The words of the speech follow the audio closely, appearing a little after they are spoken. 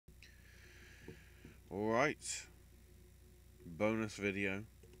Alright, bonus video,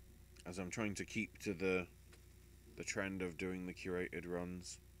 as I'm trying to keep to the trend of doing the curated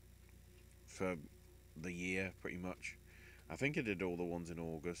runs for the year, pretty much. I think I did all the ones in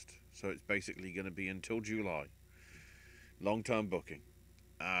August, so it's basically going to be until July. Long-term booking.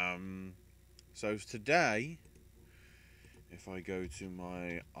 So today, if I go to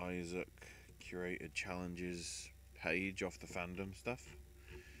my Isaac curated challenges page off the fandom stuff,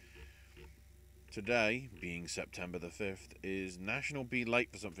 today, being September the 5th, is National Be Late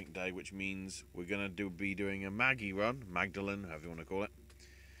for Something Day, which means we're going to be doing a Maggie run, Magdalene, however you want to call it.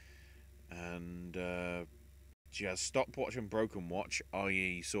 And just stopwatch and broken watch,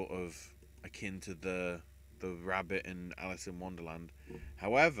 i.e. sort of akin to the rabbit in Alice in Wonderland.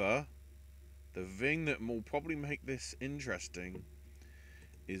 However, the thing that will probably make this interesting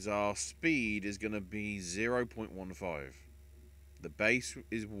is our speed is going to be 0.15. The base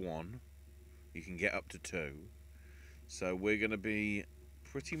is 1. You can get up to 2. So we're going to be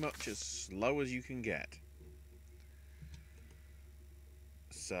pretty much as slow as you can get.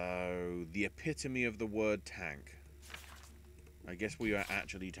 So, the epitome of the word tank. I guess we are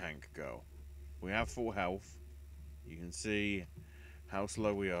actually tank girl. We have full health. You can see how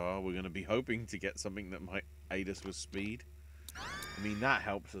slow we are. We're going to be hoping to get something that might aid us with speed. I mean, that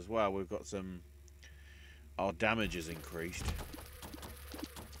helps as well. We've got some... Our damage is increased.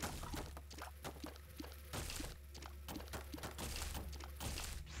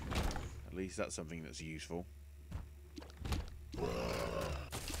 At least that's something that's useful.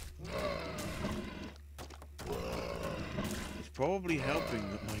 It's probably helping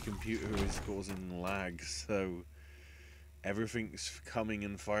that my computer is causing lag, so everything's coming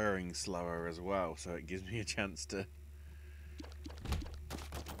and firing slower as well, so it gives me a chance to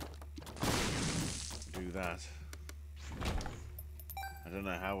do that. I don't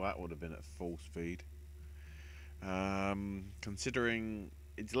know how that would have been at full speed. Considering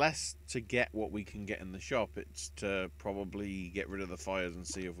it's less to get what we can get in the shop, it's to probably get rid of the fires and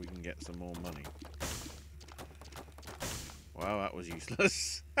see if we can get some more money. Wow, that was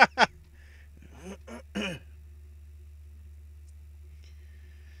useless.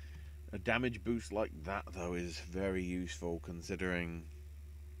 A damage boost like that, though, is very useful considering,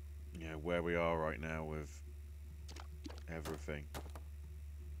 you know, where we are right now with everything. I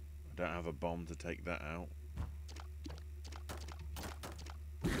don't have a bomb to take that out.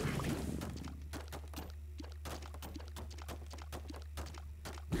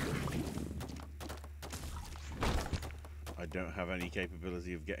 I don't have any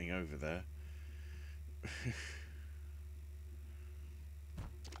capability of getting over there.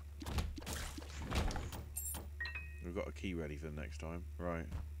 We've got a key ready for the next time. Right.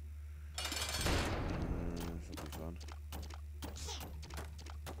 This'll be fun.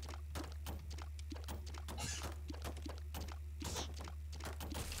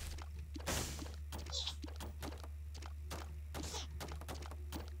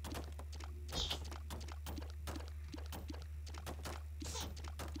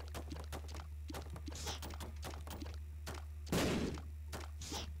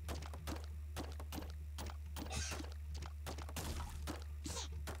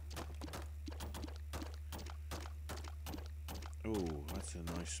 Oh, that's a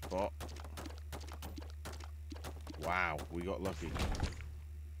nice spot. Wow, we got lucky.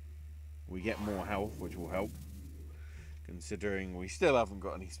 We get more health, which will help, considering we still haven't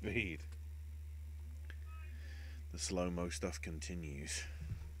got any speed. The slow-mo stuff continues.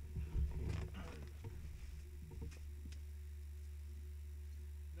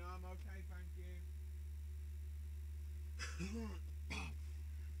 No, I'm okay, thank you.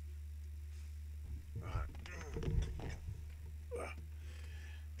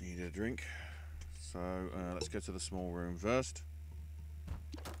 Need a drink, so let's go to the small room first.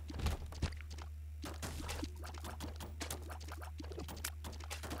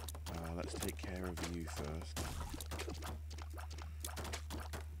 Let's take care of you first.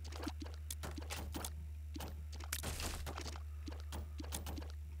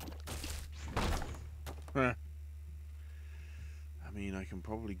 I mean, I can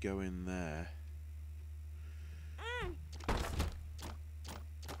probably go in there.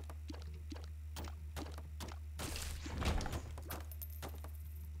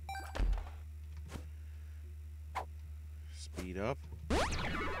 Speed up.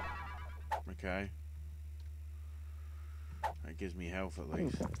 Okay. That gives me health at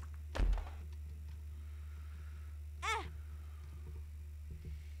least.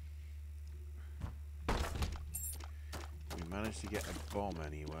 If we manage to get a bomb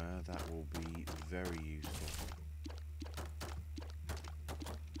anywhere, that will be very useful.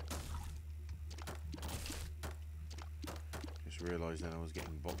 just realised then I was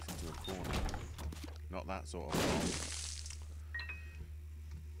getting boxed into a corner. Not that sort of bomb.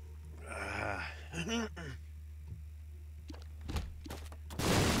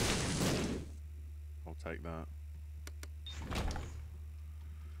 I'll take that.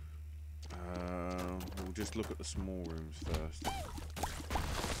 We'll just look at the small rooms first.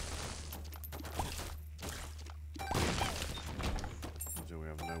 So we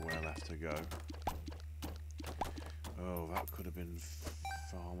have nowhere left to go. Oh, that could have been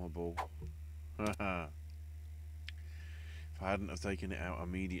farmable. If I hadn't have taken it out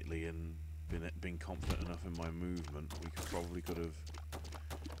immediately and been confident enough in my movement, we could have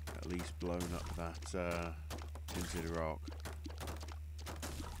at least blown up that tinted rock.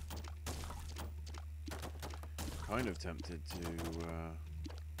 Kind of tempted to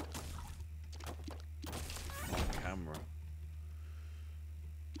off camera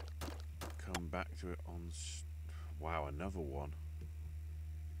come back to it on. Wow, another one.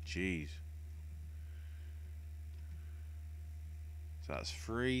 Jeez. So that's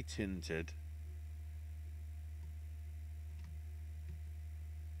 3 tinted.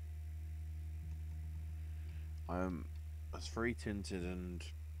 That's 3 tinted and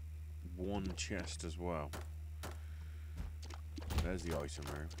 1 chest as well. There's the item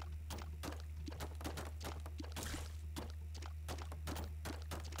room.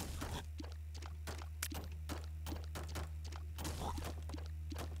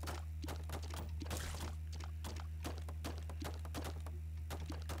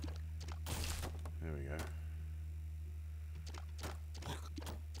 There we go.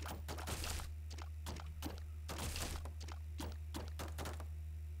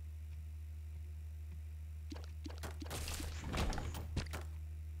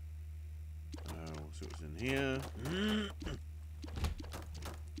 So it's in here.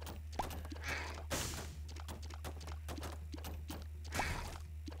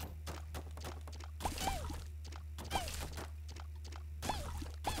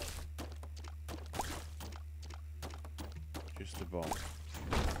 Just a bomb.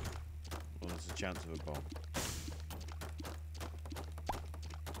 Well, there's a chance of a bomb.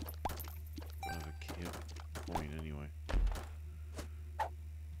 Don't have a coin anyway.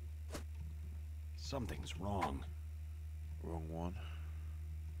 Something's wrong. Wrong one.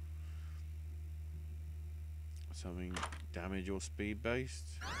 Something damage or speed based.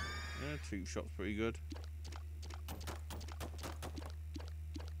 Yeah, 2 shots pretty good.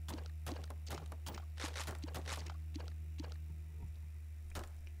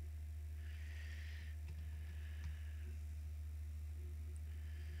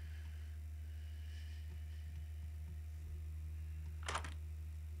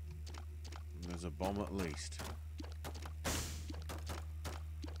 There's a bomb at least.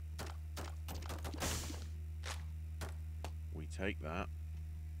 We take that.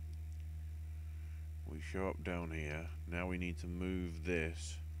 We show up down here. Now we need to move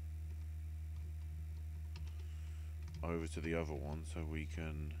this over to the other one so we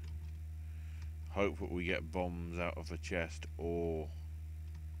can hope that we get bombs out of the chest or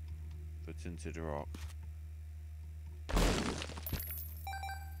the tinted rock.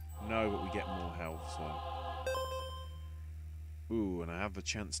 No, but we get more health, so. Ooh, and I have the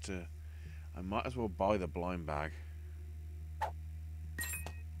chance to. I might as well buy the blind bag.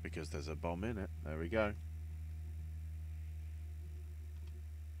 Because there's a bomb in it. There we go.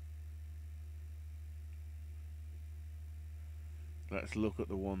 Let's look at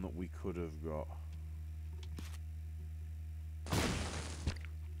the one that we could have got.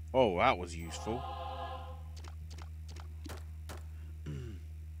 Oh, that was useful.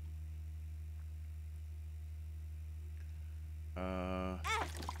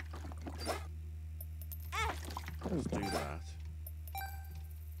 Let's do that.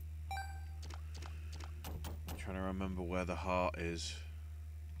 I'm trying to remember where the heart is.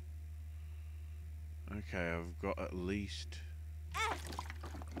 Okay, I've got at least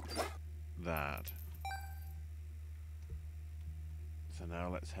that. So now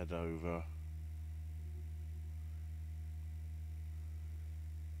let's head over.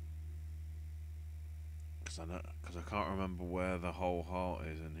 Because I can't remember where the whole heart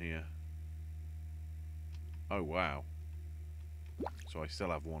is in here. Oh wow. So I still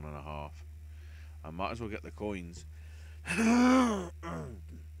have 1.5. I might as well get the coins. Because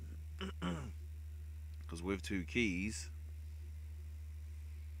with 2 keys.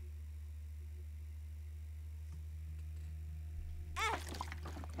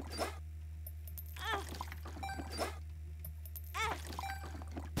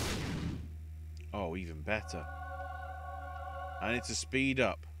 Oh, even better. I need to speed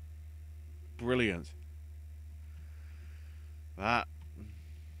up. Brilliant. That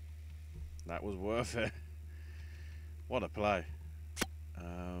was worth it. What a play.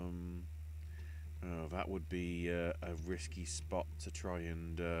 Oh, that would be a risky spot to try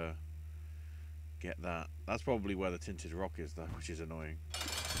and get that. That's probably where the tinted rock is, though, which is annoying.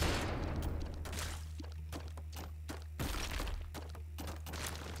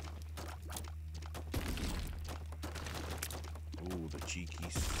 Ooh, the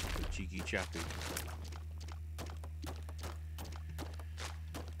cheeky chappy.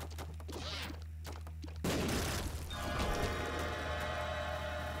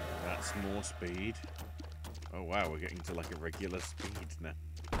 That's more speed. Oh wow, we're getting to like a regular speed now.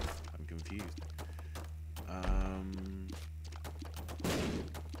 I'm confused.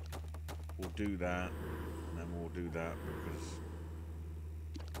 We'll do that, and then we'll do that because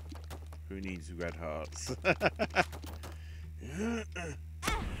who needs red hearts?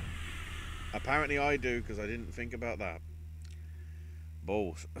 Apparently I do, because I didn't think about that.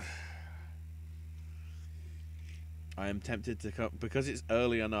 Balls. I am tempted to come, because it's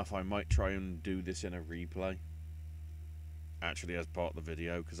early enough, I might try and do this in a replay. Actually, as part of the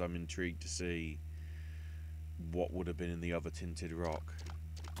video, because I'm intrigued to see what would have been in the other tinted rock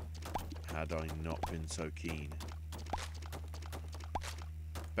had I not been so keen.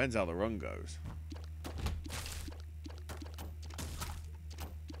 Depends how the run goes.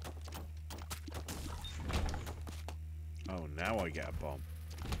 Oh, now I get a bomb.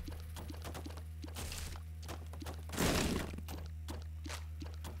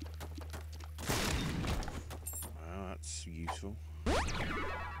 Wow, that's useful.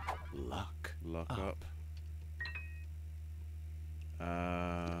 Luck up.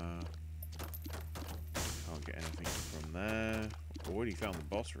 Can't get anything from there. Already found the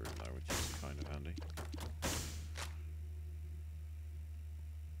boss room though, which is kind of handy.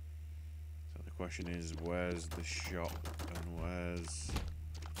 So the question is, where's the shop and where's...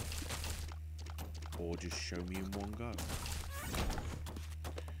 Or just show me in one go.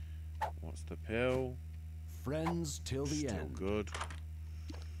 What's the pill? Friends till the Still end. good.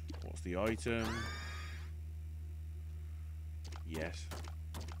 What's the item? Yes.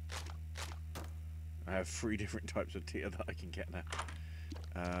 I have 3 different types of tear that I can get now.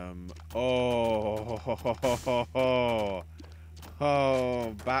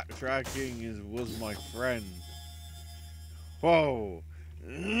 Backtracking was my friend. Whoa.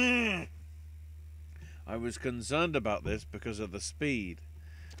 I was concerned about this because of the speed.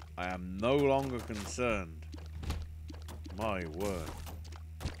 I am no longer concerned. My word.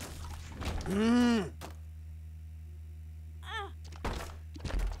 Oh,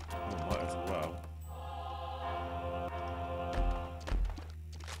 might as well.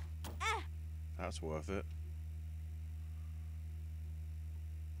 That's worth it.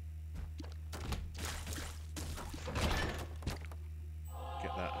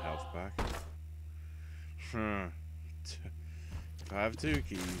 Get that health back. If I have 2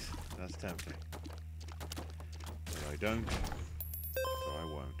 keys, that's tempting. But I don't, so I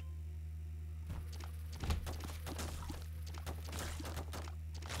won't.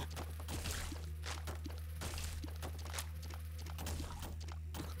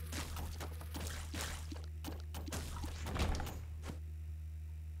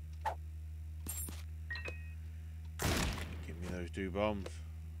 Give me those 2 bombs.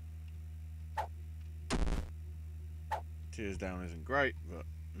 Tears down isn't great, but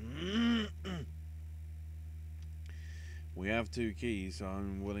we have 2 keys, so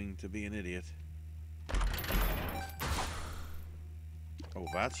I'm willing to be an idiot. Oh,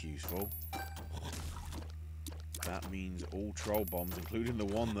 that's useful. That means all troll bombs, including the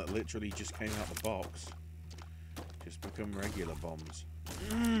one that literally just came out the box, just become regular bombs.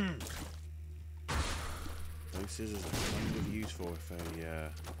 Those scissors are kind of useful if they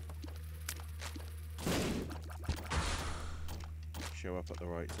show up at the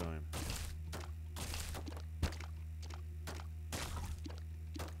right time.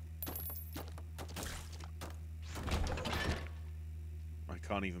 I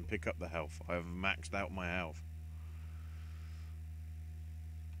can't even pick up the health. I have maxed out my health.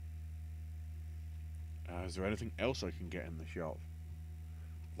 Is there anything else I can get in the shop?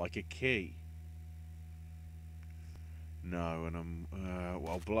 Like a key? No, and well,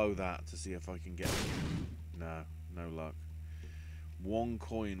 I'll blow that to see if I can get it. No, no luck. 1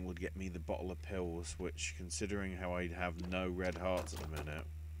 coin would get me the bottle of pills, which, considering how I'd have no red hearts at the minute,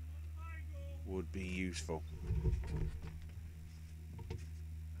 would be useful. I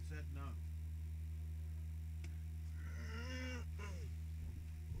said no.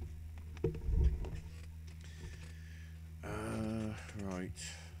 Right.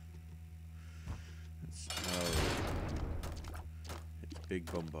 Big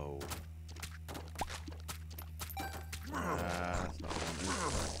Bumbo. That's not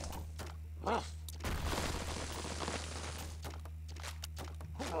one.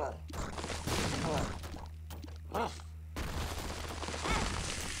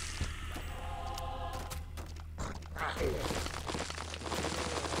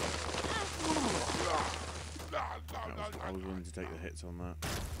 I was willing to take the hits on that.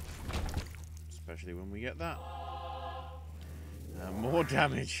 Especially when we get that. More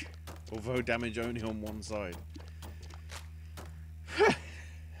damage. Although damage only on one side.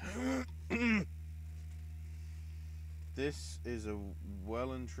 This is a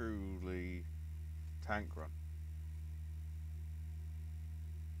well and truly tank run.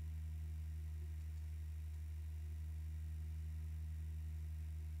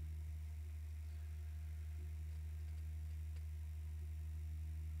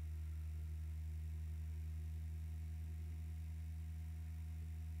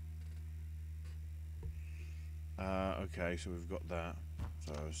 Okay, so we've got that.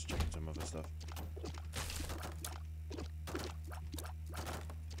 So I was checking some other stuff.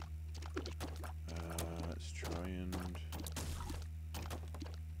 Let's try and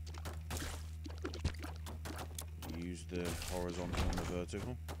use the horizontal and the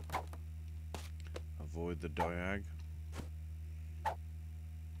vertical. Avoid the diag.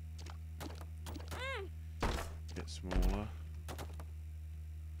 Get smaller.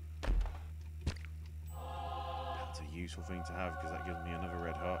 Useful thing to have because that gives me another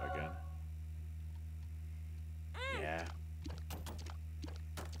red heart again. Yeah.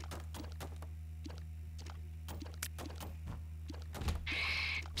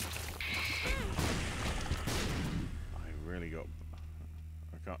 I really got.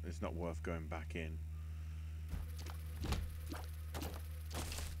 I can't. It's not worth going back in.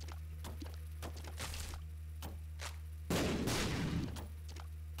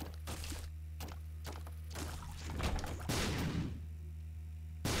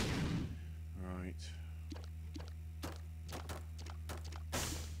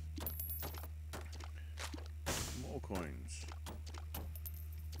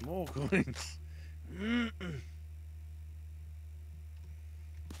 More coins.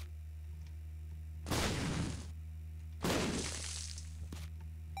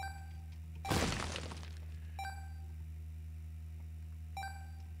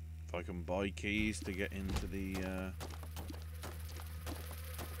 If I can buy keys to get into the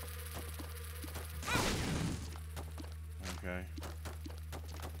okay.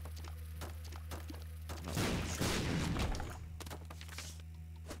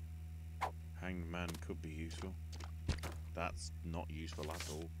 Man could be useful. That's not useful at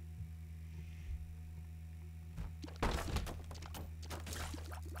all.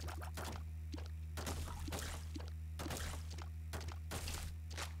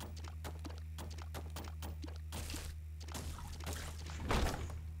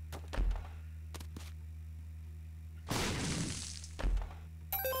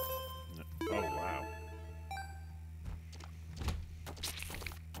 Oh wow.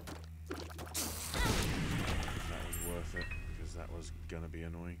 That was gonna be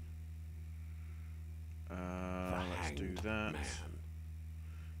annoying. Let's do that.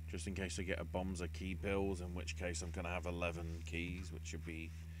 Just in case I get a bombs or key bills, in which case I'm gonna have 11 keys, which should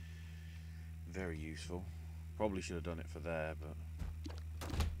be very useful. Probably should have done it for there, but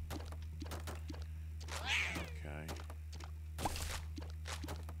okay.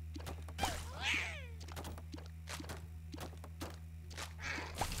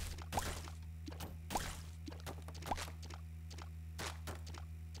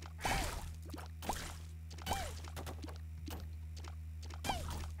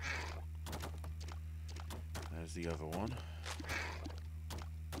 There's the other one.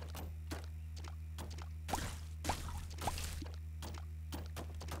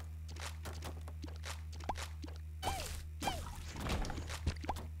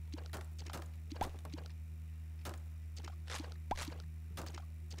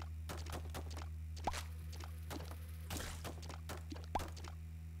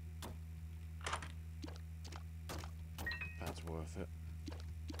 That's worth it.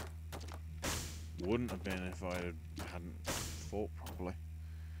 Wouldn't have been if I hadn't fought properly.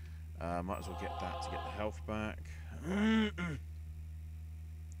 Might as well get that to get the health back.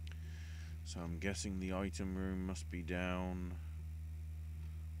 So I'm guessing the item room must be down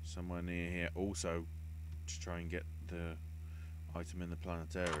somewhere near here. Also, to try and get the item in the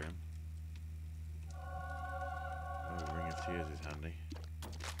planetarium. Oh, Ring of Tears is handy.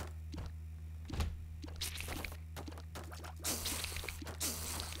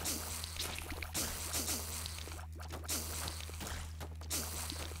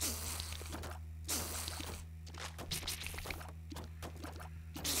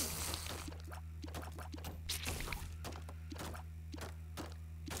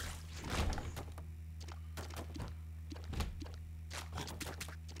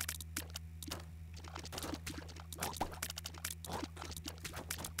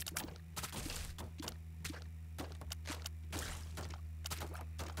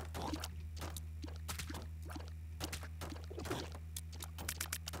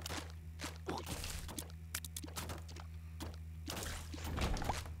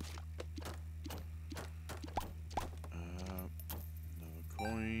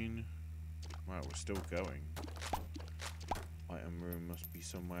 fine. Wow, we're still going. Item room must be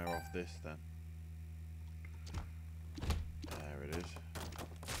somewhere off this then. There it is.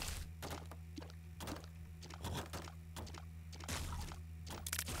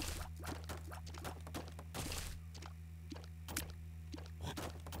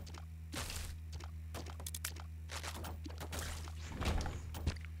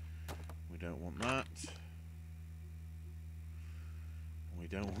 We don't want that. We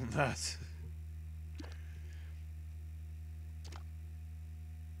don't want that.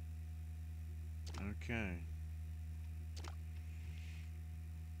 Okay.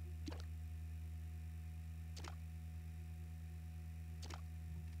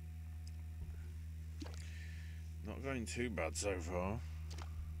 Not going too bad so far.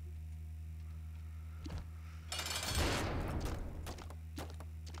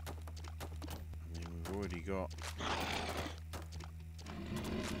 I mean, we've already got...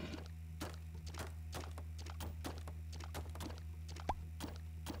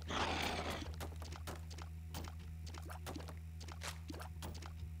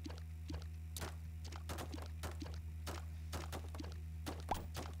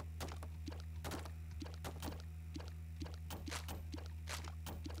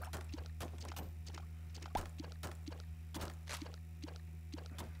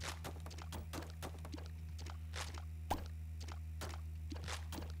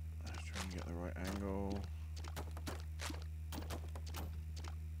 Get the right angle.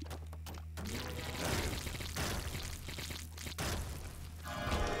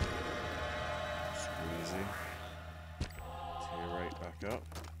 Squeezy. Tear right back up.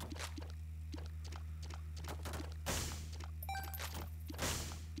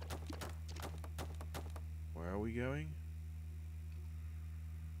 Where are we going?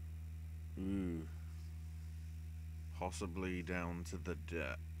 Ooh. Possibly down to the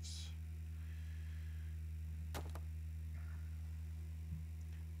depths.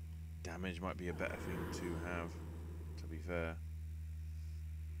 Damage might be a better thing to have, to be fair.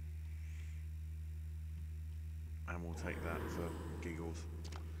 And we'll take that for giggles.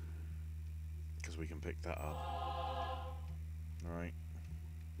 Because we can pick that up. Alright.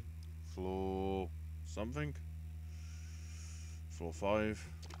 Floor something. Floor 5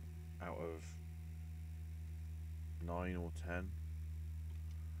 out of 9 or 10.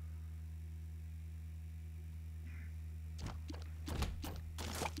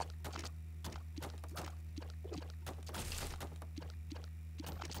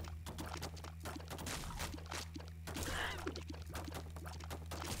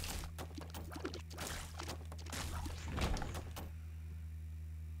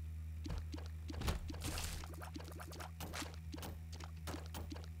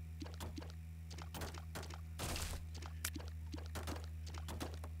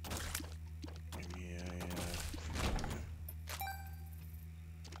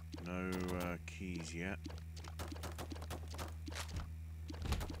 No keys yet.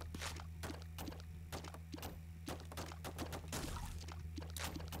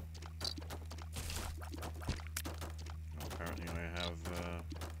 Oh, apparently I have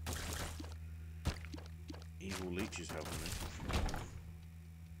evil leeches helping me.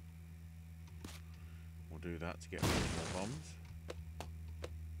 We'll do that to get more bombs.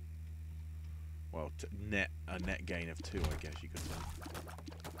 Well, a net gain of 2, I guess you could say.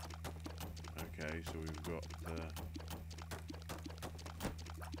 Okay, so we've got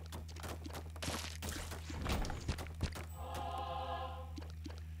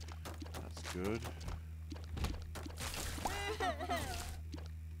that's good.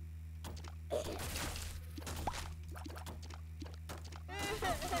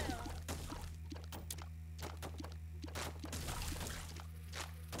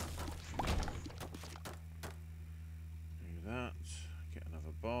 Do that. Get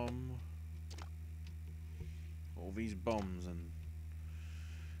another bomb. All these bombs, and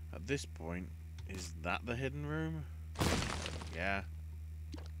at this point, is that the hidden room? Yeah.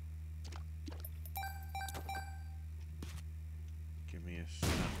 Give me a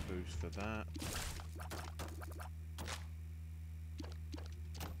snap boost for that.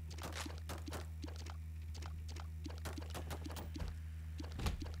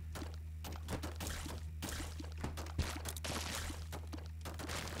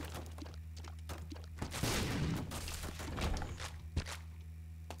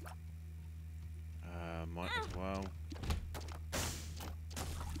 Might as well.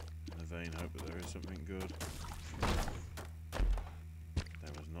 In the vain hope that there is something good.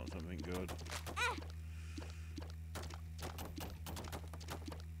 There was not something good.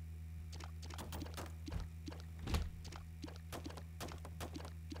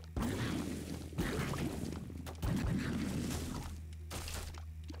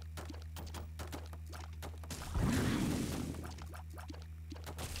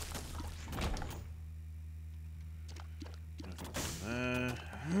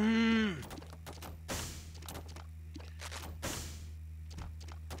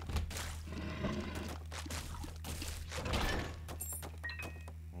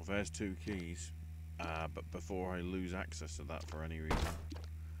 there's 2 keys. But before I lose access to that for any reason.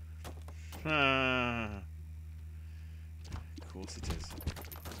 Of course it is.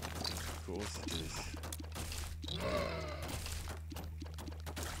 Of course it is.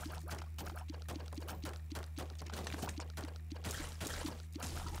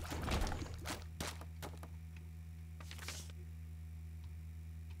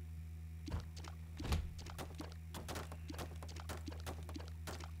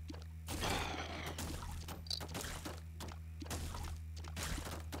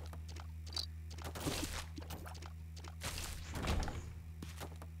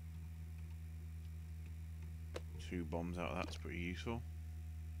 Two bombs out of that's pretty useful.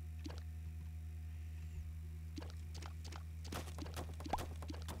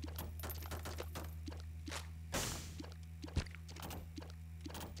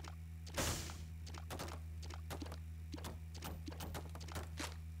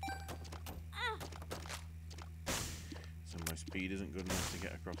 So my speed isn't good enough to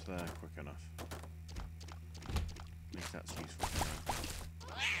get across there quick enough. At least that's useful to know.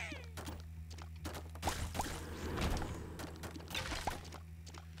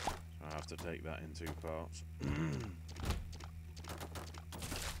 To take that in 2 parts.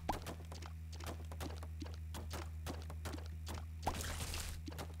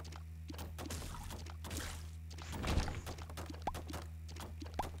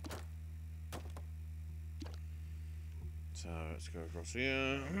 So let's go across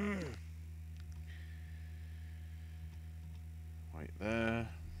here. Right there.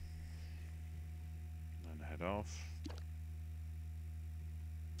 And head off.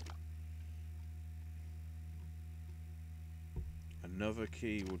 Another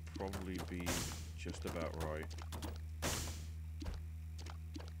key would probably be just about right.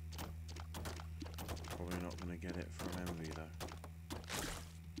 Probably not going to get it from Envy though.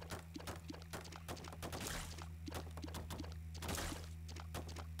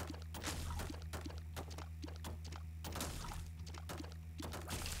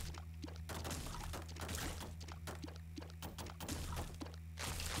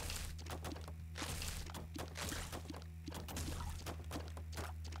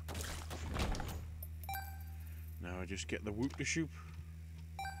 I just get the whoop de shoop.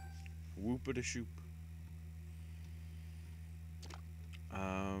 Whoop de shoop.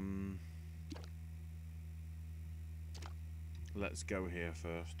 Let's go here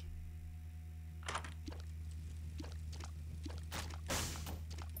first.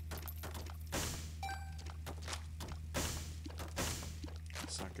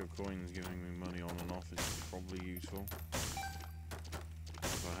 A sack of coins giving me money on and off is probably useful.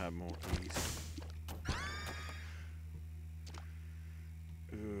 If I had more keys.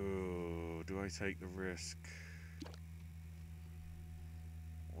 Do I take the risk?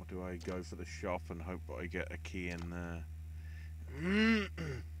 Or do I go for the shop and hope that I get a key in there?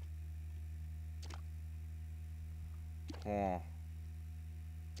 Oh.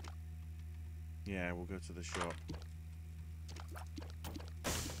 Yeah, we'll go to the shop.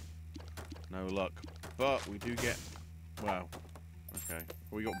 No luck. But we do get... Well, okay.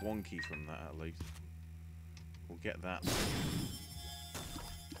 We got 1 key from that at least. We'll get that.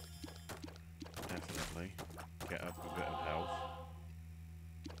 Definitely get up a bit of health.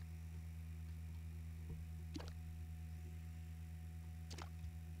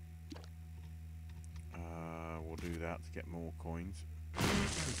 We'll do that to get more coins.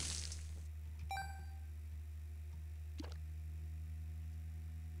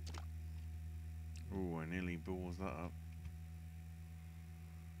 Ooh, I nearly balls that up.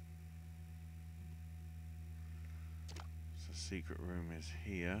 So secret room is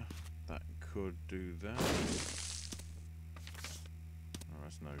here. That could do that. Oh,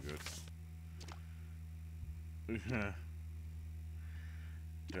 that's no good.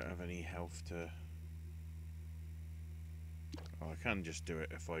 Don't have any health to... Oh, I can just do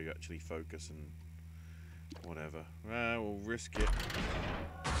it if I actually focus and whatever. Well, we'll risk it.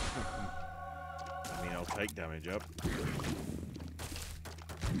 I mean, I'll take damage up.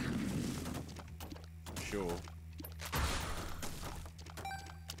 For sure.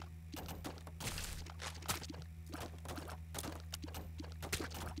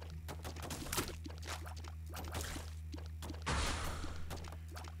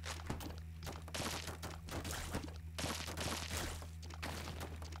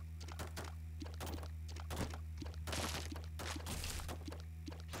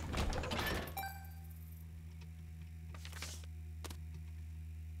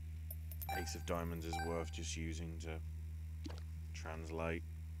 Ace of Diamonds is worth just using to translate.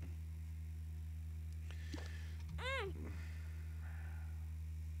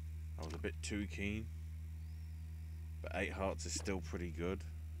 I was a bit too keen. But 8 hearts is still pretty good.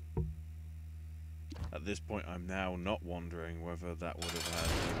 At this point, I'm now not wondering whether that would have had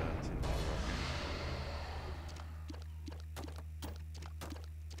tinted rock.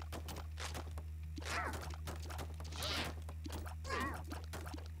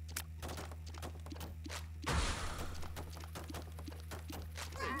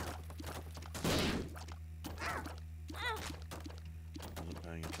 Wasn't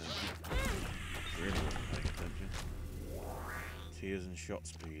paying attention. Really wasn't paying attention. Tears and shot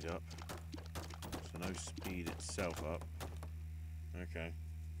speed up. So no speed itself up. Okay.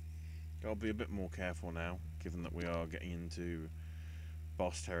 Gotta be a bit more careful now, given that we are getting into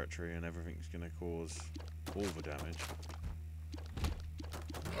boss territory and everything's gonna cause all the damage.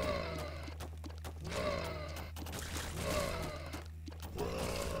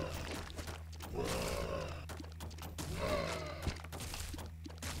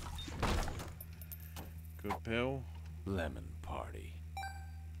 Good pill. Lemon party.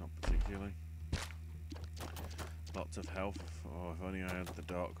 Not particularly. Lots of health. Oh, if only I had the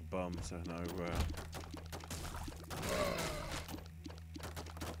dark bum to know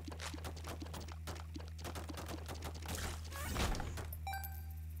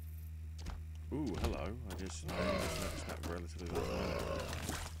Ooh, hello. I just noticed that relatively low.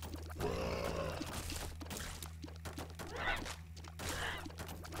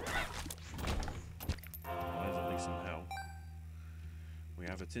 There's at least some health. We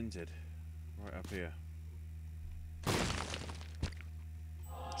have a tinted right up here.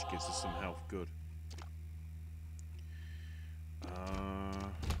 Which gives us some health, good.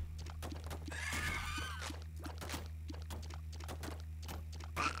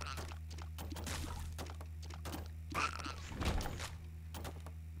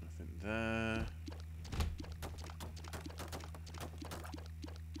 Nothing there.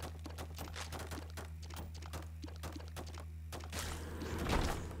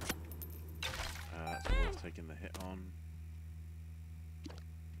 That's worth taking the hit on.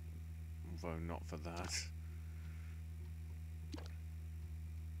 Although not for that.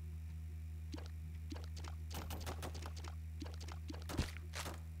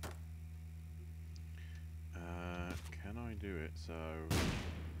 Can I do it so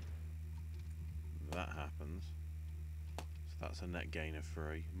that happens? So that's a net gain of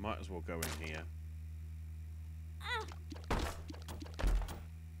 3. Might as well go in here.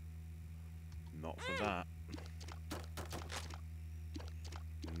 Not for that.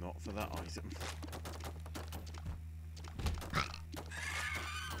 Not for that item.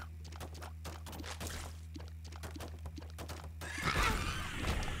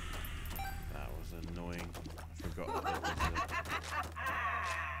 That was annoying. I forgot that there was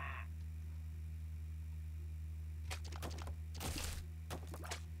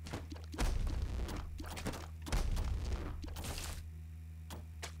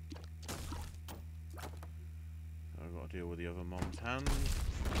So I've got to deal with the other mom's hand.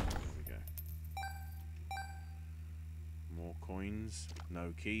 More coins,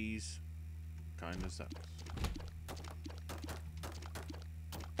 no keys, kinda sucks.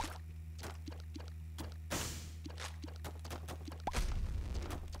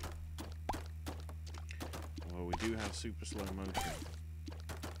 Well, we do have super slow motion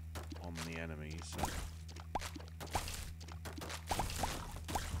on the enemies, so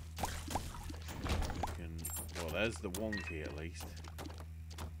we can, well, there's the 1 key at least.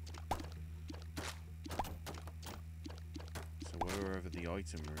 Wherever the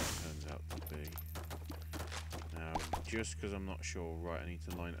item room turns out to be. Now, just because I'm not sure, right, I need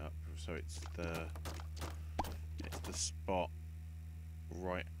to line it up so it's the spot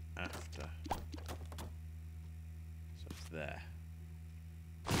right after. So it's there.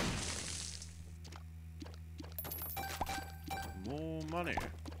 More money.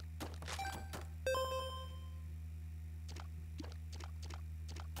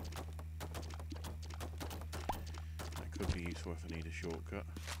 Could be useful if I need a shortcut.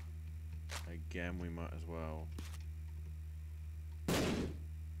 Again, we might as well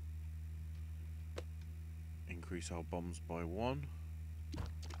increase our bombs by 1.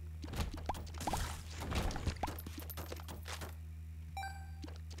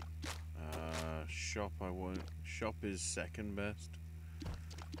 Shop I won't. Shop is second best.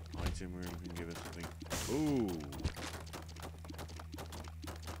 Item room can give us something. Ooh!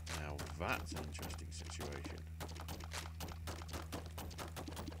 Now that's an interesting situation.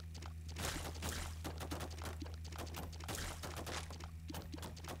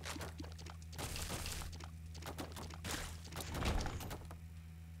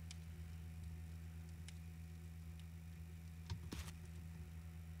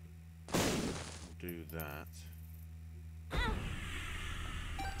 that.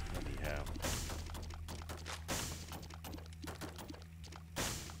 Bloody hell.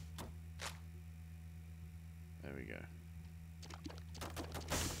 There we go.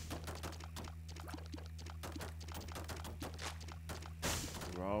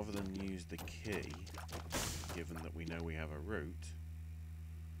 Rather than use the key, given that we know we have a route,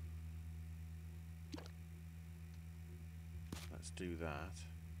 let's do that.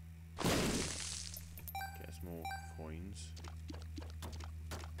 Get us more coins.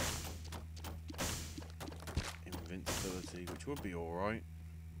 Invincibility, which would be alright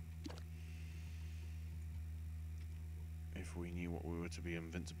if we knew what we were to be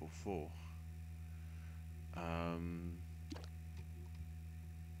invincible for.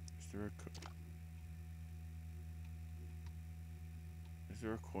 Is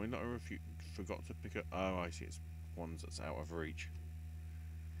there a coin that I forgot to pick up? Oh, I see. It's ones that's out of reach.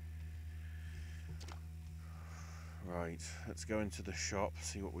 Right, let's go into the shop,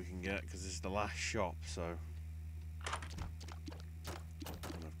 see what we can get, because this is the last shop, so...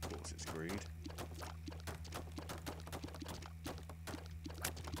 And of course it's greed.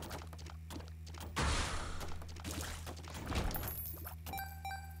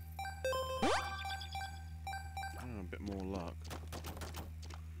 A bit more luck.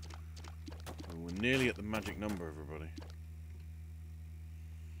 We're nearly at the magic number, everybody.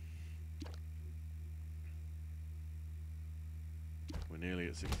 We're nearly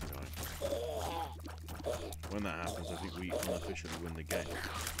at 69. When that happens, I think we unofficially win the game.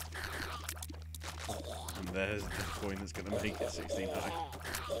 And there's the coin that's going to make it 69.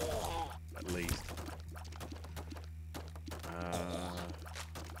 At least. Come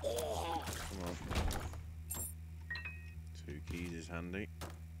on. 2 keys is handy.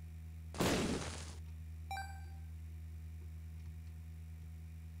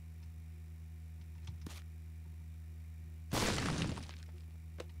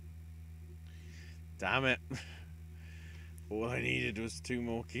 Damn it. All I needed was 2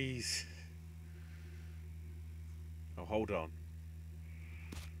 more keys. Oh, hold on.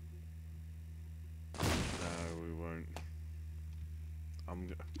 No, we won't.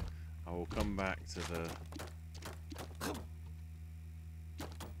 I will come back to the...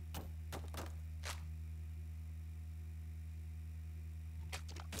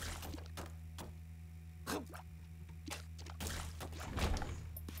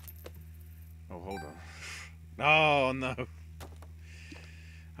 Oh, hold on. Oh, no.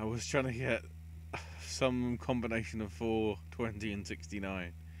 I was trying to get some combination of 4, 20 and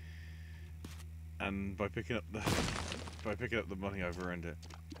 69. And by picking up the money, I've ruined it.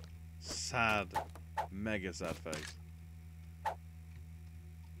 Sad. Mega sad face.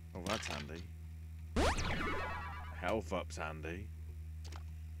 Oh, that's handy. Health up's handy.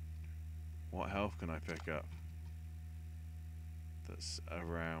 What health can I pick up? That's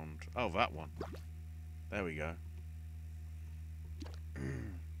around... Oh, that one. There we go.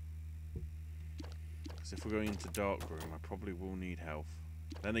 Because if we're going into Dark Room, I probably will need health.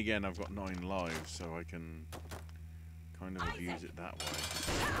 Then again, I've got 9 lives, so I can kind of abuse it that way.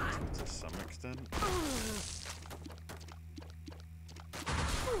 To some extent.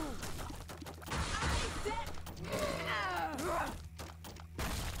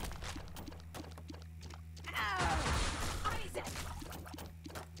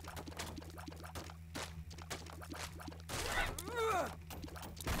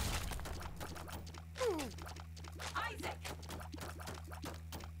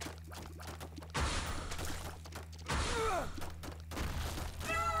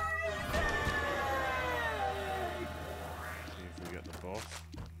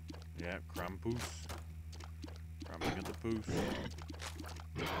 Yeah, Krampus. Cramping at the poos.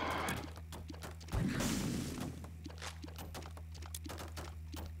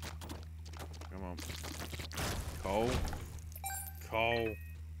 Come on. Coal. Coal.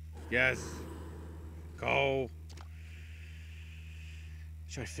 Yes. Coal.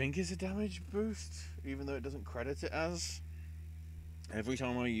 Which I think is a damage boost, even though it doesn't credit it as. Every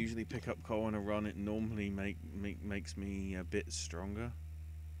time I usually pick up coal in a run, it normally makes me a bit stronger.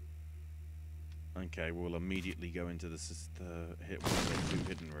 Okay, we'll immediately go into the hit one of the 2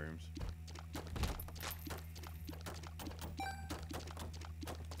 hidden rooms.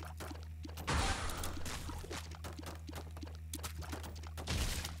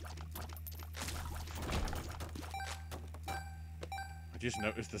 I just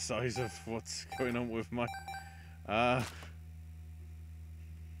noticed the size of what's going on with my...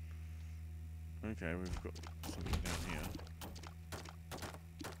 Okay, we've got something down here.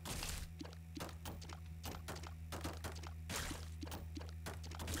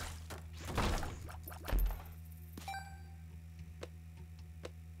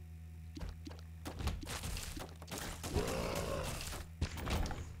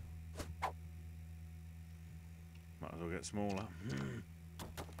 get smaller.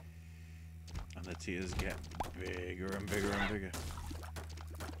 And the tears get bigger and bigger and bigger.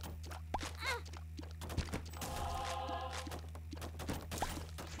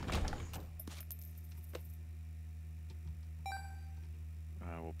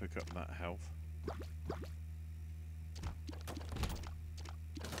 We'll pick up that health.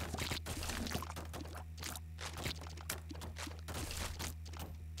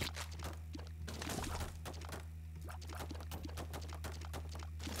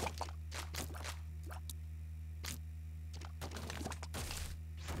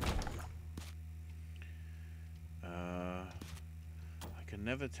 I can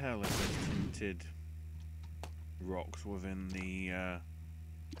never tell if there's tinted rocks within the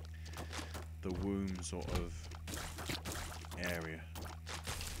womb sort of area.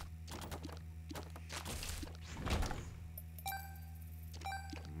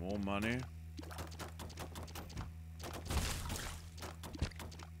 More money.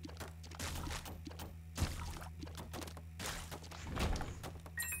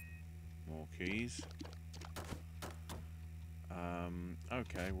 More keys.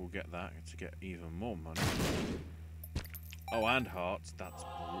 Okay, we'll get that to get even more money. Oh, and hearts. That's...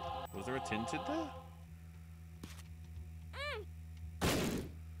 Was there a tinted there?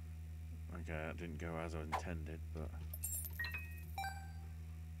 Okay, that didn't go as I intended, but...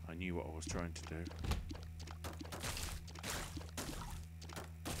 I knew what I was trying to do.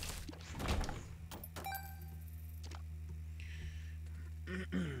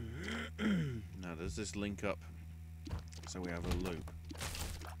 Now, does this link up so we have a loop?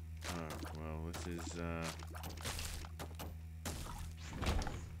 Oh, well, this is...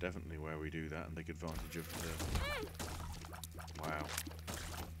 definitely where we do that and take advantage of the... Wow.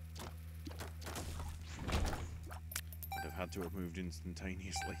 I'd have had to have moved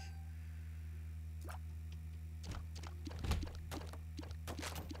instantaneously. I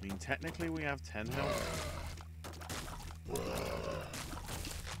mean, technically we have 10 health.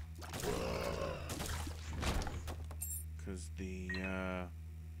 Because the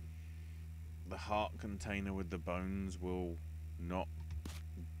heart container with the bones will not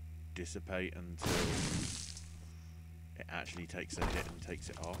dissipate until it actually takes a hit and takes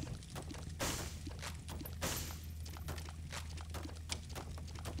it off.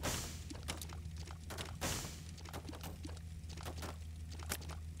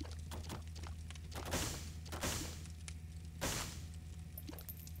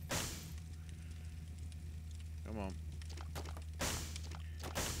 Come on.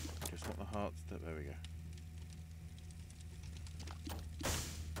 Just want the hearts to... There we go.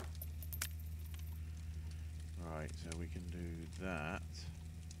 Right, so we can do that.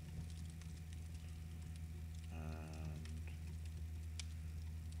 And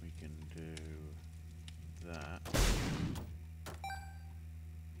we can do that.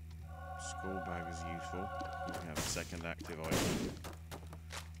 Skull bag is useful. We can have a second active item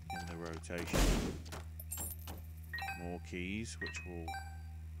in the rotation. More keys, which we'll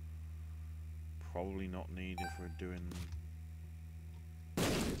probably not need if we're doing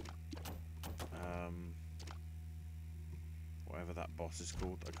whatever that boss is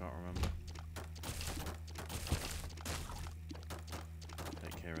called, I can't remember.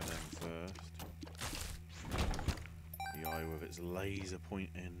 Take care of them first. The eye with its laser point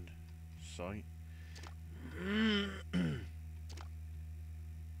in sight.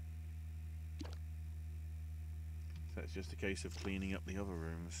 So it's just a case of cleaning up the other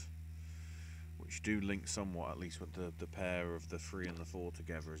rooms, which do link somewhat, at least with the pair of the 3 and the 4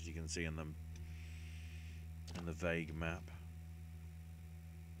 together, as you can see in the vague map.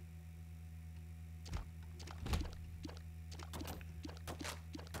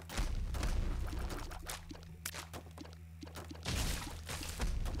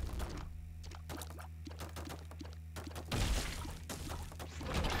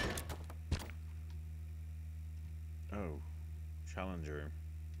 Oh, challenge room.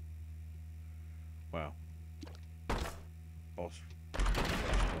 Wow. Boss. You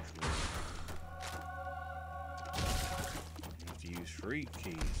have to use 3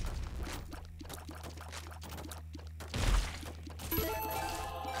 keys.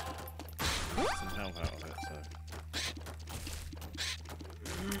 Get some health out of it, so.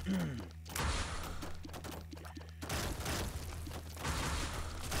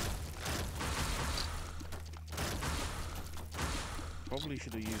 Probably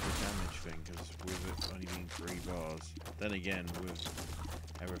should have used the damage thing, because with it only being 3 bars. Then again, with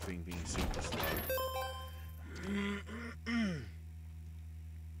everything being super slow.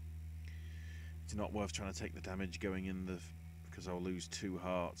 It's not worth trying to take the damage going in because I'll lose 2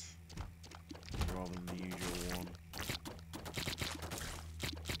 hearts rather than the usual 1.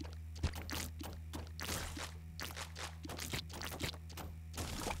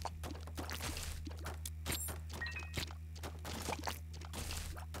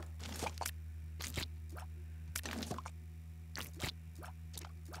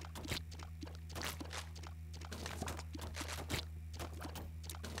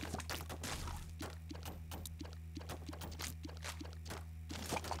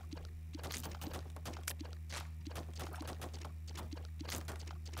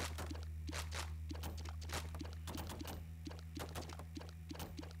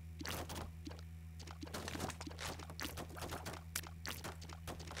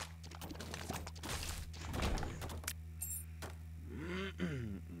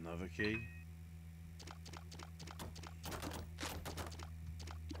 key.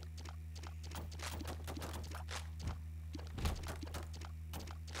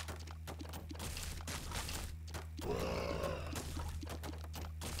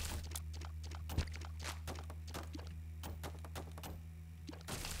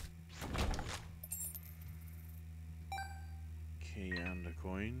 Key and a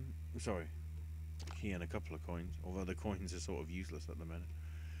coin. Sorry. Key and a couple of coins, although the coins are sort of useless at the minute.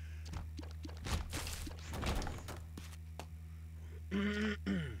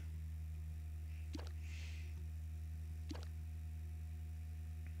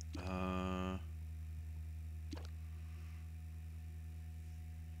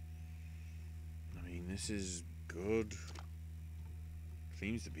 I mean, this is good.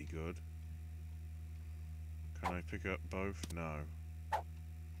 Seems to be good. Can I pick up both? No.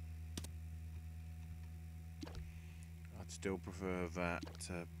 I'd still prefer that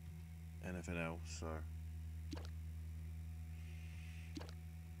to anything else, so.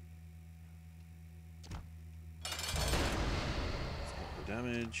 Stop the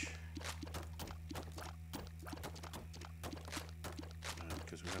damage. And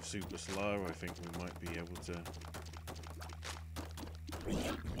because we have super slow, I think we might be able to.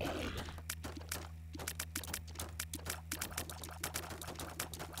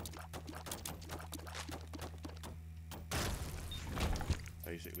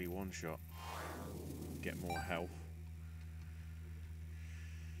 Basically one shot, get more health.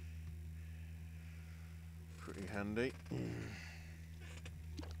 Pretty handy.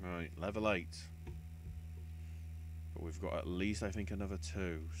 Right, level 8. But we've got at least, I think, another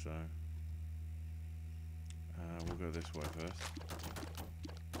 2, so we'll go this way first.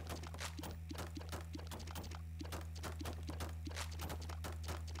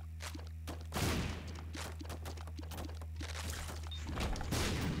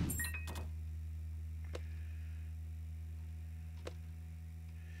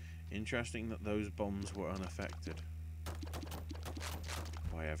 Interesting that those bombs were unaffected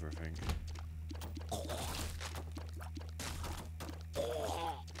by everything.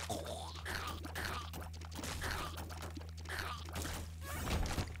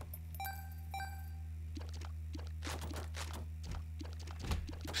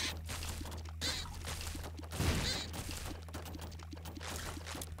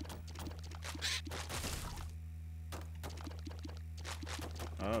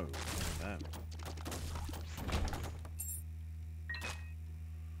 Oh, them.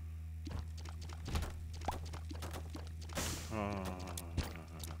 Oh,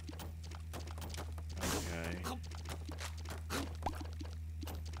 okay.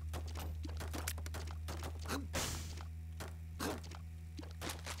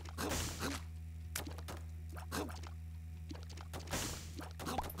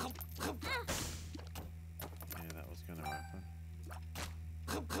 Yeah, that was gonna happen.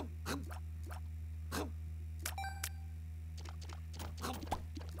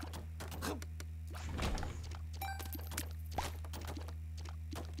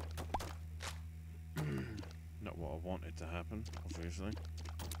 Not what I wanted to happen, obviously.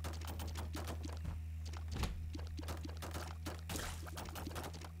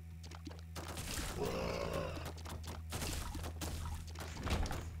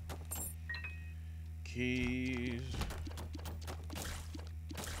 Keys.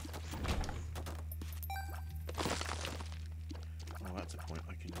 Oh, that's a point.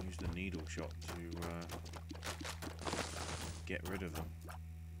 I can use the needle shot to get rid of them.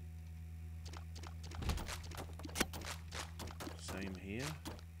 Same here.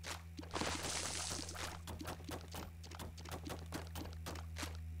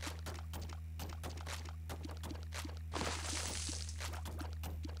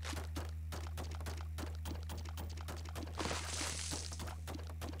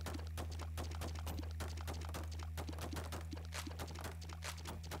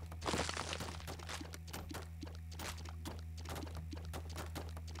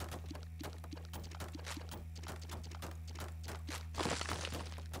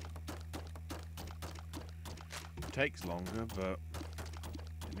 Takes longer, but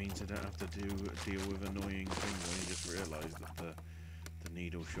it means I don't have to deal with annoying things. I just realised that the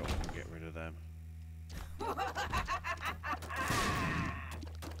needle shot can get rid of them. There you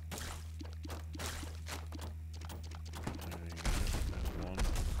go. That's one.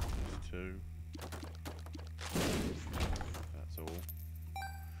 That's two. That's all.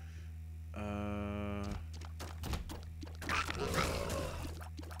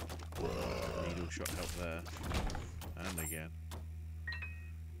 Needle shot help there. And again.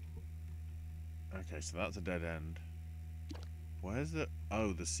 Okay, so that's a dead end. Where's the...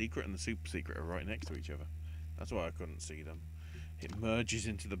 Oh, the secret and the super secret are right next to each other. That's why I couldn't see them. It merges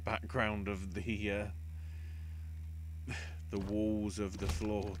into the background of the walls of the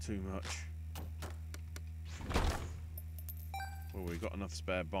floor too much. Well, we got enough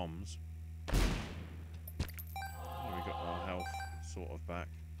spare bombs. We got our health sort of back.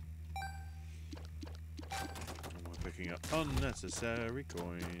 And we're picking up unnecessary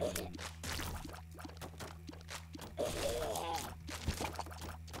coins.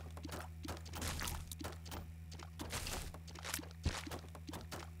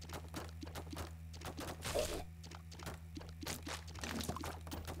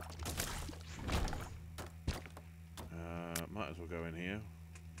 Might as well go in here.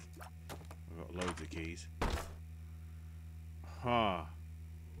 We've got loads of keys. Ha.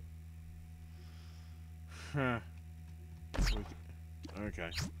 Huh.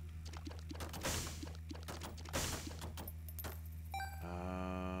 Okay.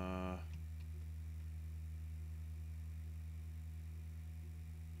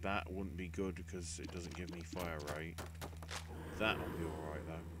 That wouldn't be good because it doesn't give me fire rate. That'll be alright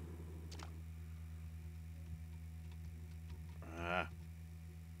though.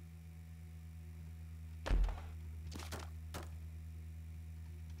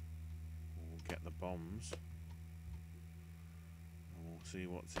 We'll get the bombs. And we'll see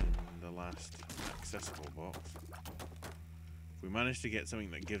what's in the last accessible box. If we manage to get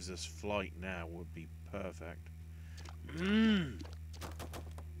something that gives us flight now, would be perfect.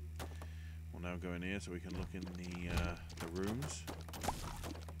 We'll now go in here so we can look in the rooms.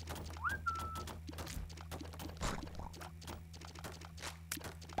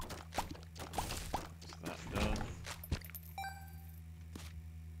 That's that done.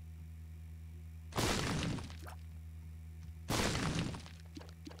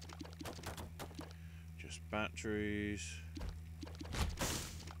 Just batteries.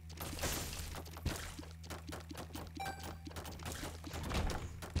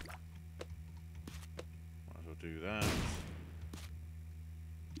 Do that.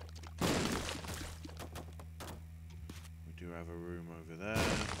 We do have a room over there.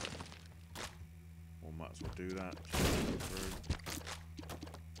 We might as well do that.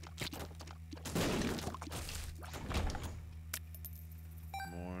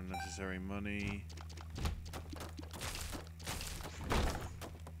 More unnecessary money.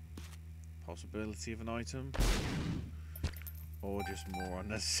 Possibility of an item. Or just more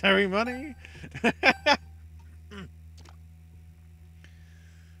unnecessary money.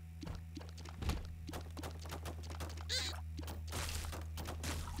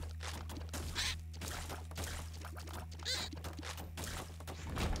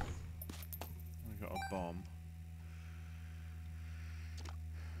 Bomb.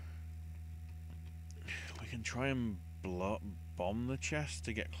 We can try and bomb the chest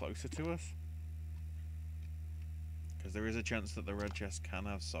to get closer to us, because there is a chance that the red chest can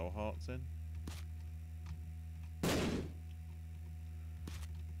have soul hearts in.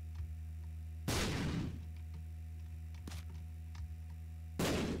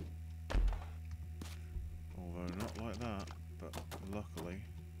 Although not like that, but luckily.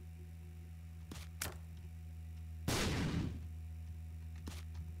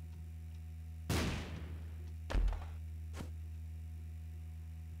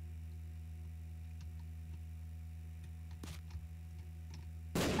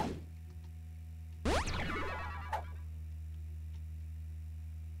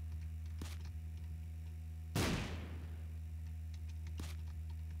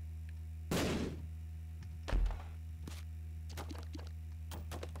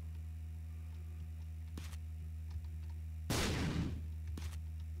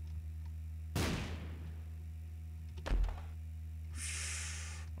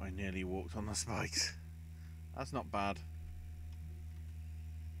 I nearly walked on the spikes. That's not bad.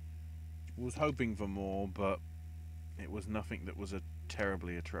 Was hoping for more, but it was nothing that was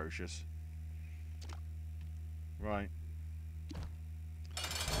terribly atrocious. Right.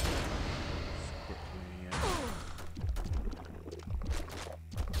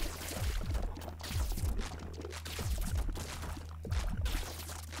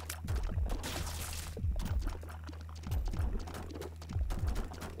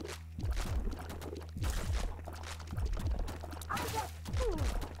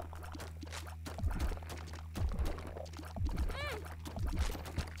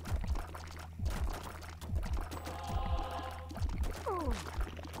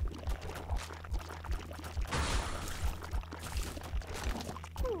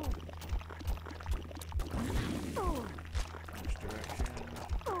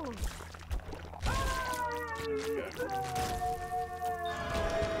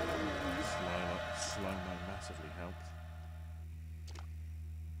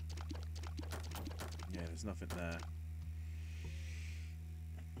 there's nothing there.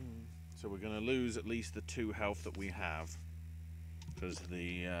 So we're going to lose at least the 2 health that we have, because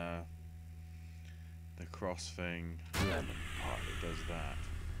the cross thing Lemon Party. does that.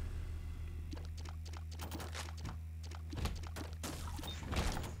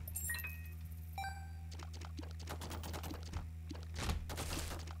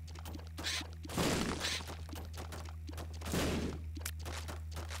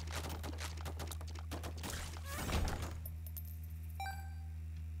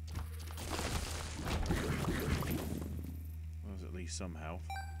 There's at least some health.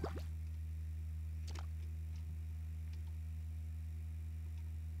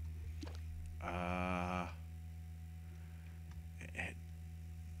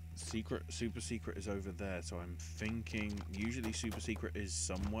 Super secret is over there, so I'm thinking usually super secret is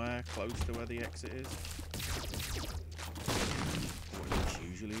somewhere close to where the exit is. Which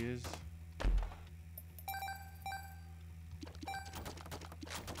usually is.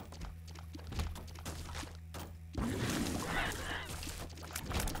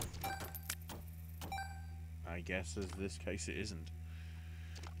 I guess in this case it isn't.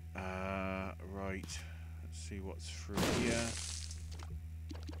 Right. Let's see what's through here.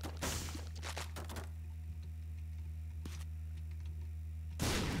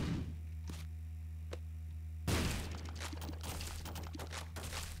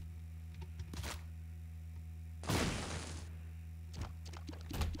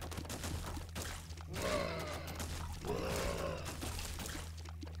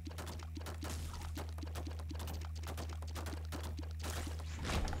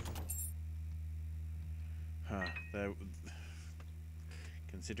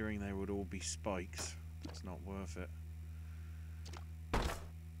 Considering they would all be spikes, that's not worth it.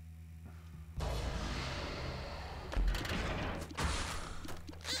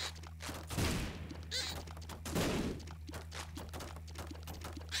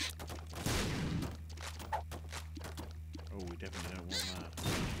 Oh, we definitely don't want that.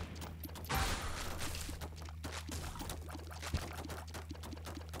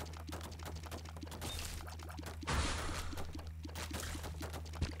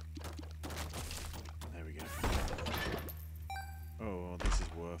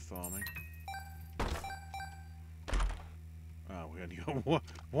 Farming. Oh, we only got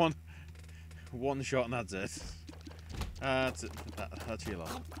one shot and that's it. That's it. That's your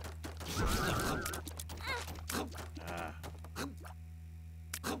lot. Ah.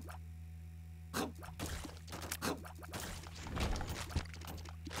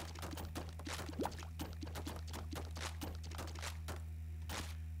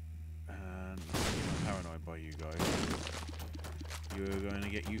 And I'm paranoid by you guys. You're going to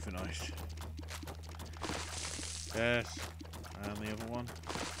get euthanized. Yes. And the other one?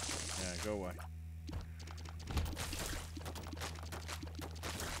 Yeah, go away.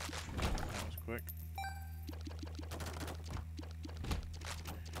 That was quick.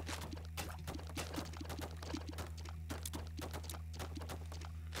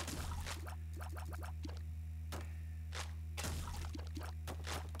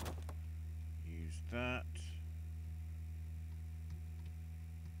 Use that.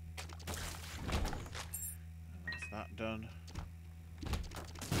 That done.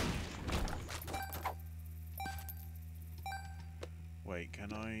 Wait,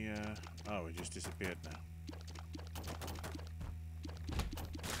 can I, oh, it just disappeared now.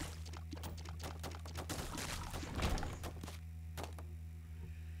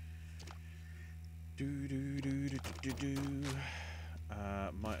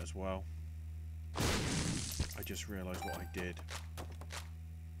 Might as well. I just realised what I did.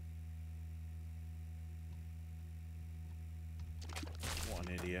 What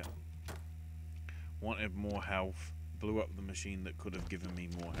an idiot. Wanted more health. Blew up the machine that could have given me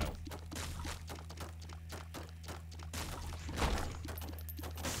more health.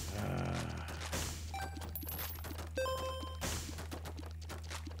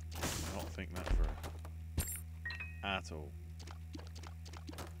 I don't think that through. At all.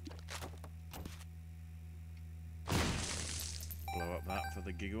 Blow up that for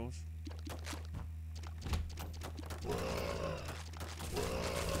the giggles.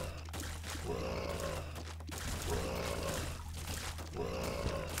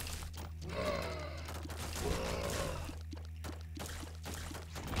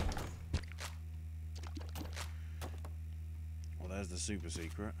 Well, there's the super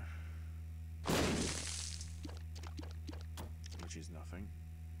secret, which is nothing.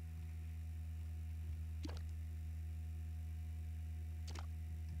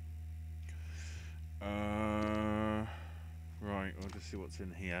 Right, we'll just see what's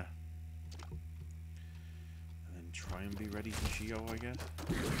in here. try and be ready for Shio, I guess.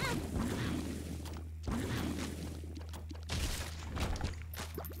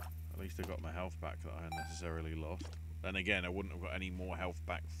 At least I got my health back that I unnecessarily lost. Then again, I wouldn't have got any more health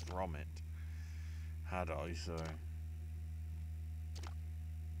back from it, had I, so...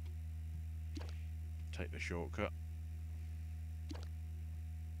 Take the shortcut.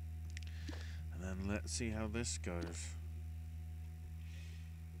 And then let's see how this goes.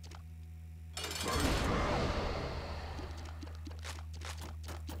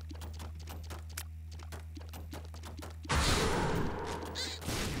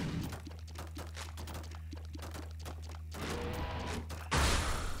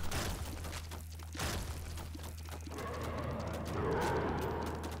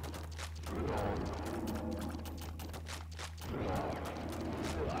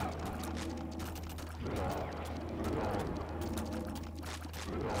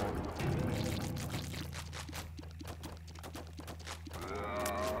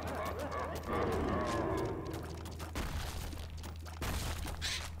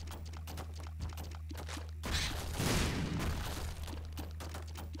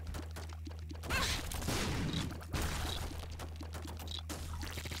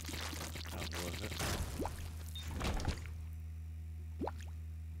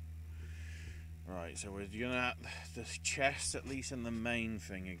 So we're gonna, the chests, at least in the main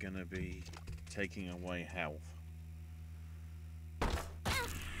thing, are gonna be taking away health. Which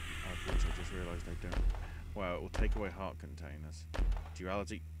I just realised I don't. Well, it will take away heart containers.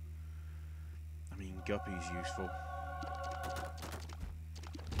 Duality. I mean, Guppy's useful.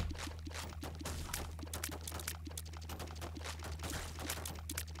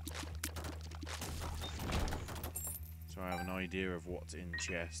 So I have an idea of what's in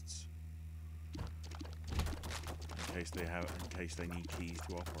chests. In case they need keys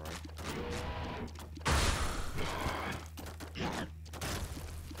to operate.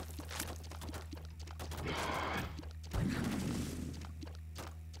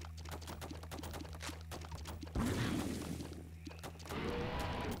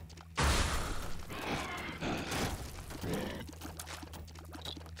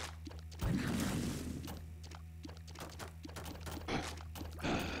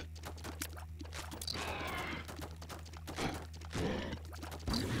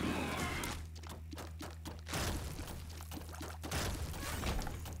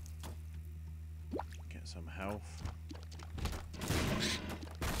 Some health.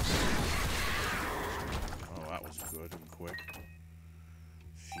 Oh, that was good and quick.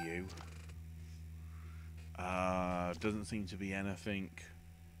 Phew. Doesn't seem to be anything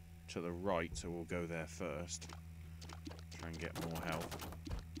to the right, so we'll go there first. Try and get more health.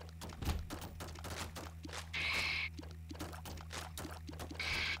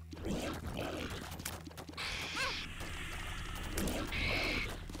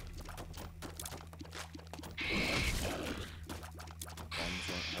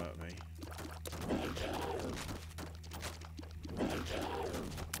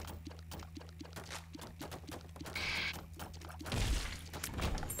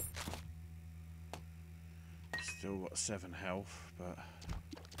 Still got 7 health, but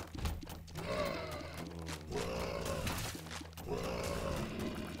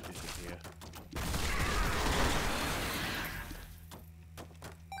disappear.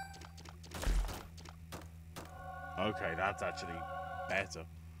 Okay, that's actually better.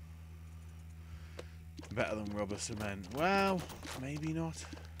 Better than rubber cement. Well, maybe not.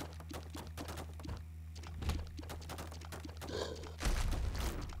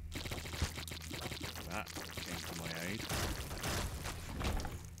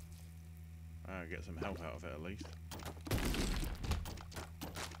 Get some health out of it at least.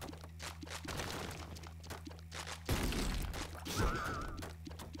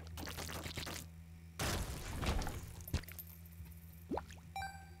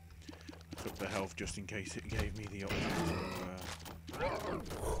 I took the health just in case it gave me the option to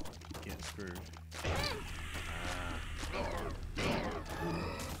get screwed. Pay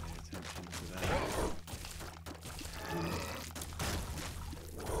attention to that.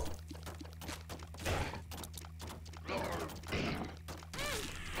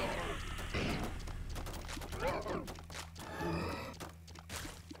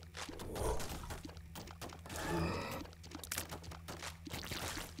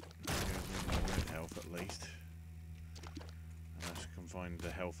 Find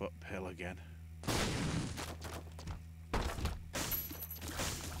the health uphill again.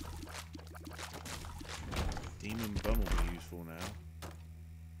 Demon Bum will be useful now.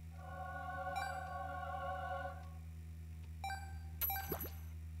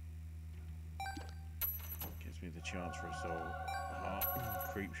 Gives me the chance for a soul heart.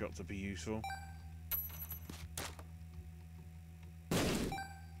 Creep shot to be useful.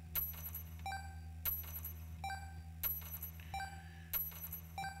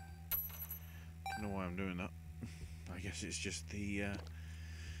 Don't know why I'm doing that. I guess it's just the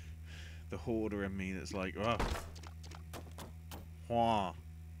hoarder in me that's like, oh, wah.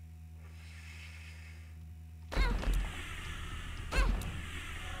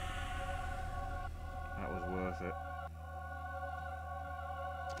 That was worth it.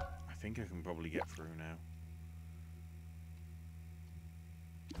 I think I can probably get through now.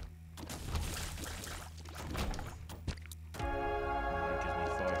 That gives me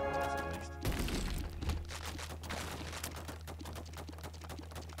 5 hearts at least.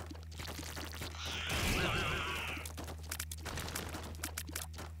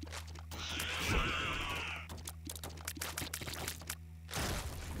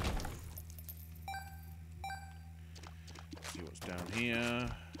 See what's down here.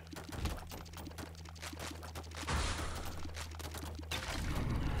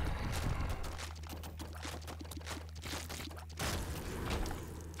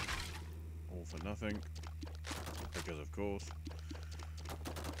 All for nothing. Because of course.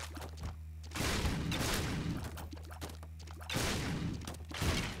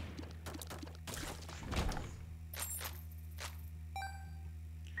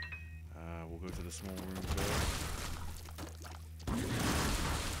 We'll go to the small room first.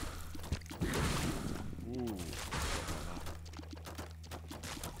 Ooh,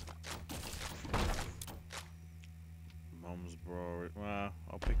 Mom's bra. Well,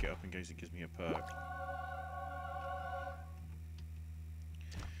 I'll pick it up in case it gives me a perk.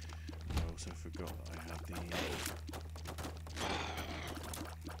 I also forgot that I had the.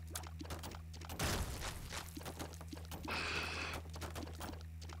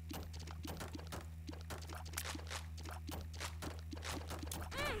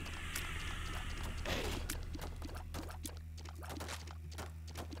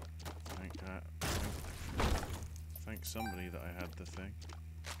 Thank somebody that I had the thing.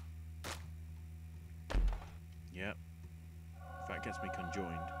 Yep. If that gets me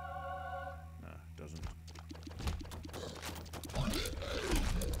conjoined. Nah, it doesn't.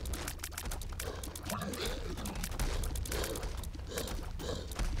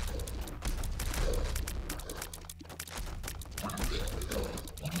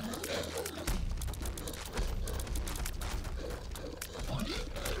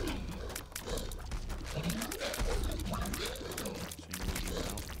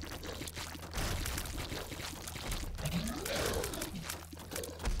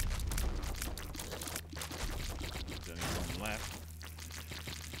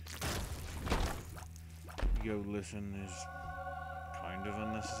 Go listen is kind of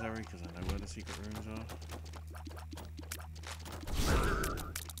unnecessary because I know where the secret rooms are.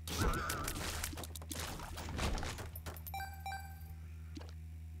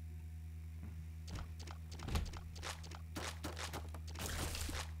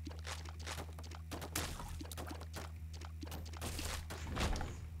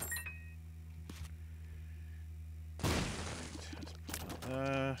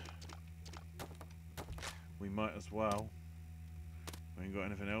 We might as well. We ain't got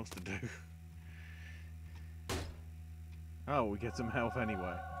anything else to do. Oh, we get some health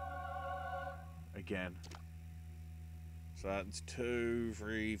anyway. Again. So that's 2,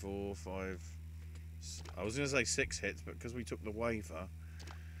 3, 4, 5. I was going to say 6 hits, but because we took the wafer,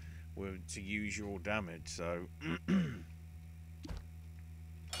 we're to usual damage, so.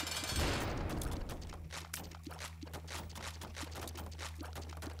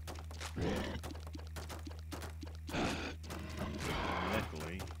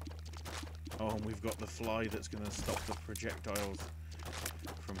 Oh, and we've got the fly that's going to stop the projectiles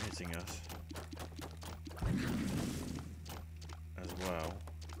from hitting us. As well.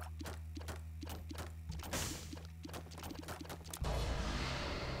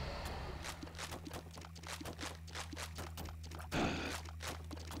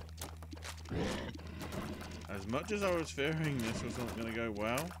 As much as I was fearing this was not going to go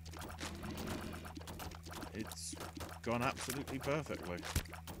well, it's gone absolutely perfectly.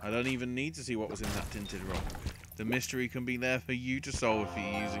 I don't even need to see what was in that tinted rock. The mystery can be there for you to solve if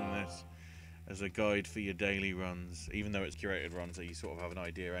you're using this as a guide for your daily runs, even though it's curated runs, so you sort of have an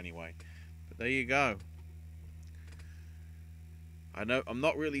idea anyway. But there you go. I know I'm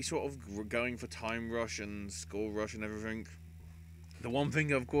not really sort of going for time rush and score rush and everything. The one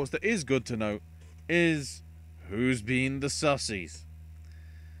thing, of course, that is good to note is who's been the sussies.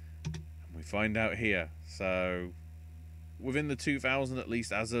 And we find out here. So within the 2,000 at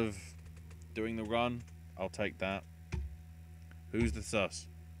least as of doing the run, I'll take that. Who's the sus?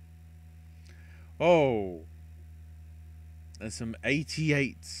 Oh, there's some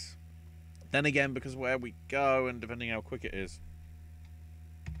 88s. Then again, because where we go and depending how quick it is,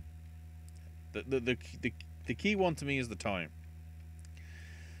 the key one to me is the time.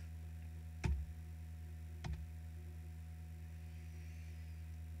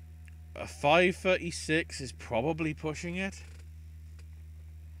 A 5:36 is probably pushing it.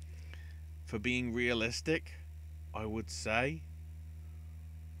 For being realistic, I would say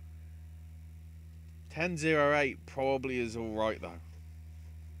 10:08 probably is alright though.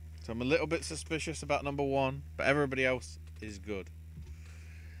 So I'm a little bit suspicious about number 1, but everybody else is good.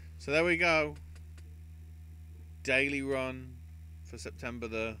 So there we go. Daily run for September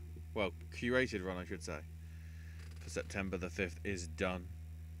the... well, curated run I should say. For September the 5th is done.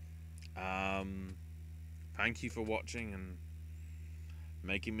 Thank you for watching and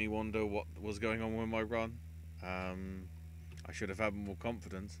making me wonder what was going on with my run. I should have had more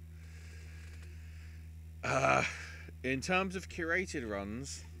confidence. In terms of curated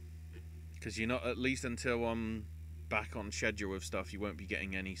runs, because you're not, at least until I'm back on schedule with stuff, you won't be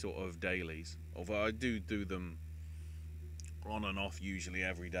getting any sort of dailies. Although I do them on and off usually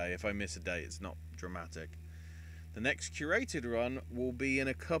every day. If I miss a day, it's not dramatic. The next curated run will be in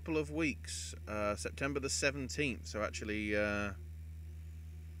a couple of weeks, September the 17th. So actually a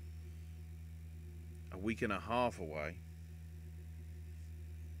week and a half away.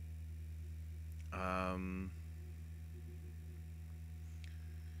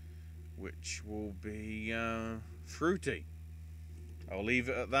 Which will be fruity. I'll leave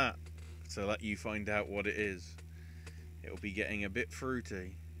it at that to let you find out what it is. It'll be getting a bit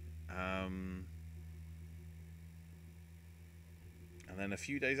fruity. And then a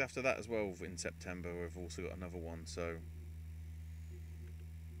few days after that as well in September we've also got another one. So,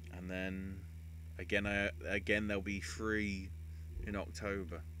 and then again they'll be free in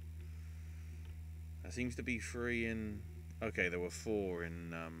October. There seems to be 3 in... okay, there were 4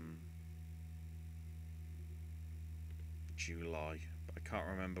 in July. But I can't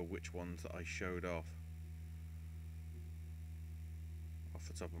remember which ones that I showed off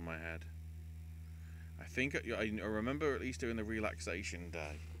the top of my head. I think I remember at least doing the relaxation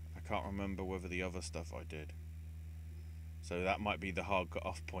day. I can't remember whether the other stuff I did. So that might be the hard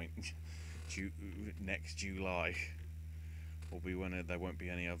cut-off point. Next July will be when there won't be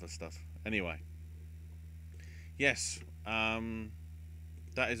any other stuff. Anyway. Yes,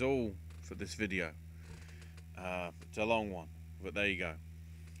 that is all for this video. It's a long one, but there you go.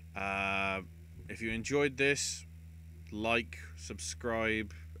 If you enjoyed this, like,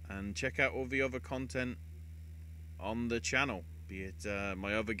 subscribe, and check out all the other content on the channel. Be it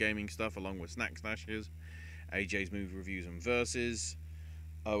my other gaming stuff along with Snack Snashes, AJ's movie reviews and verses,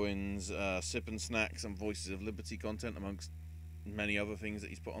 Owen's Sip and Snacks and Voices of Liberty content, amongst many other things that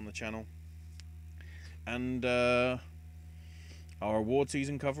he's put on the channel. And our award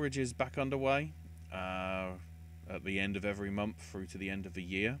season coverage is back underway at the end of every month through to the end of the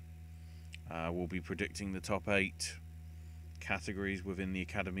year. We'll be predicting the top 8 categories within the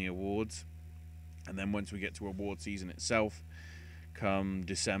Academy Awards, and then once we get to award season itself, come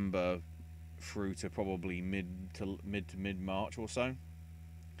December through to probably mid to mid March or so,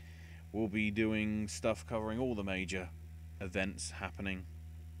 we'll be doing stuff covering all the major events happening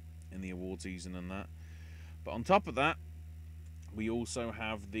in the award season and that. But on top of that, we also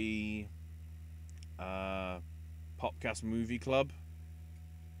have the Popcast Movie Club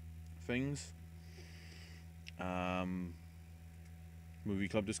things. Movie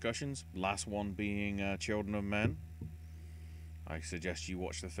club discussions. Last one being Children of Men. I suggest you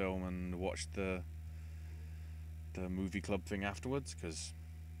watch the film and watch the movie club thing afterwards, because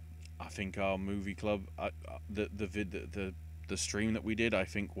I think our movie club, the stream that we did, I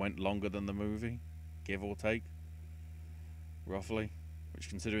think went longer than the movie, give or take, roughly. Which,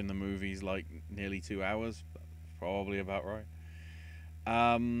 considering the movie's like nearly 2 hours, that's probably about right.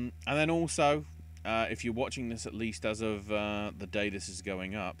 And then also, if you're watching this at least as of the day this is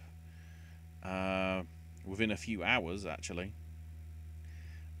going up, within a few hours actually,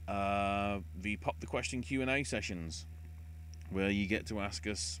 the Pop the Question Q&A sessions, where you get to ask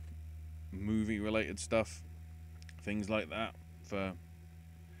us movie related stuff, things like that, for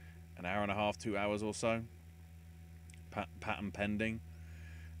an hour and a half, 2 hours or so, patent pending.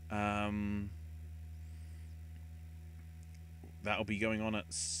 That'll be going on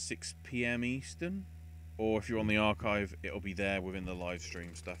at 6 PM Eastern, or if you're on the archive, it'll be there within the live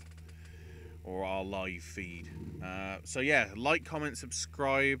stream stuff, or our live feed. So yeah, like, comment,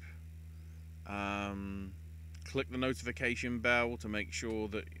 subscribe, and Click the notification bell to make sure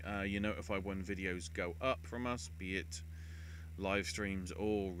that you're notified when videos go up from us, be it live streams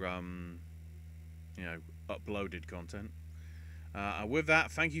or uploaded content. With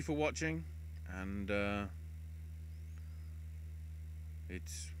that, thank you for watching, and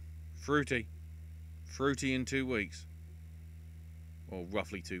it's fruity in 2 weeks, or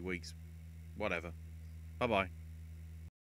roughly 2 weeks, whatever. Bye bye.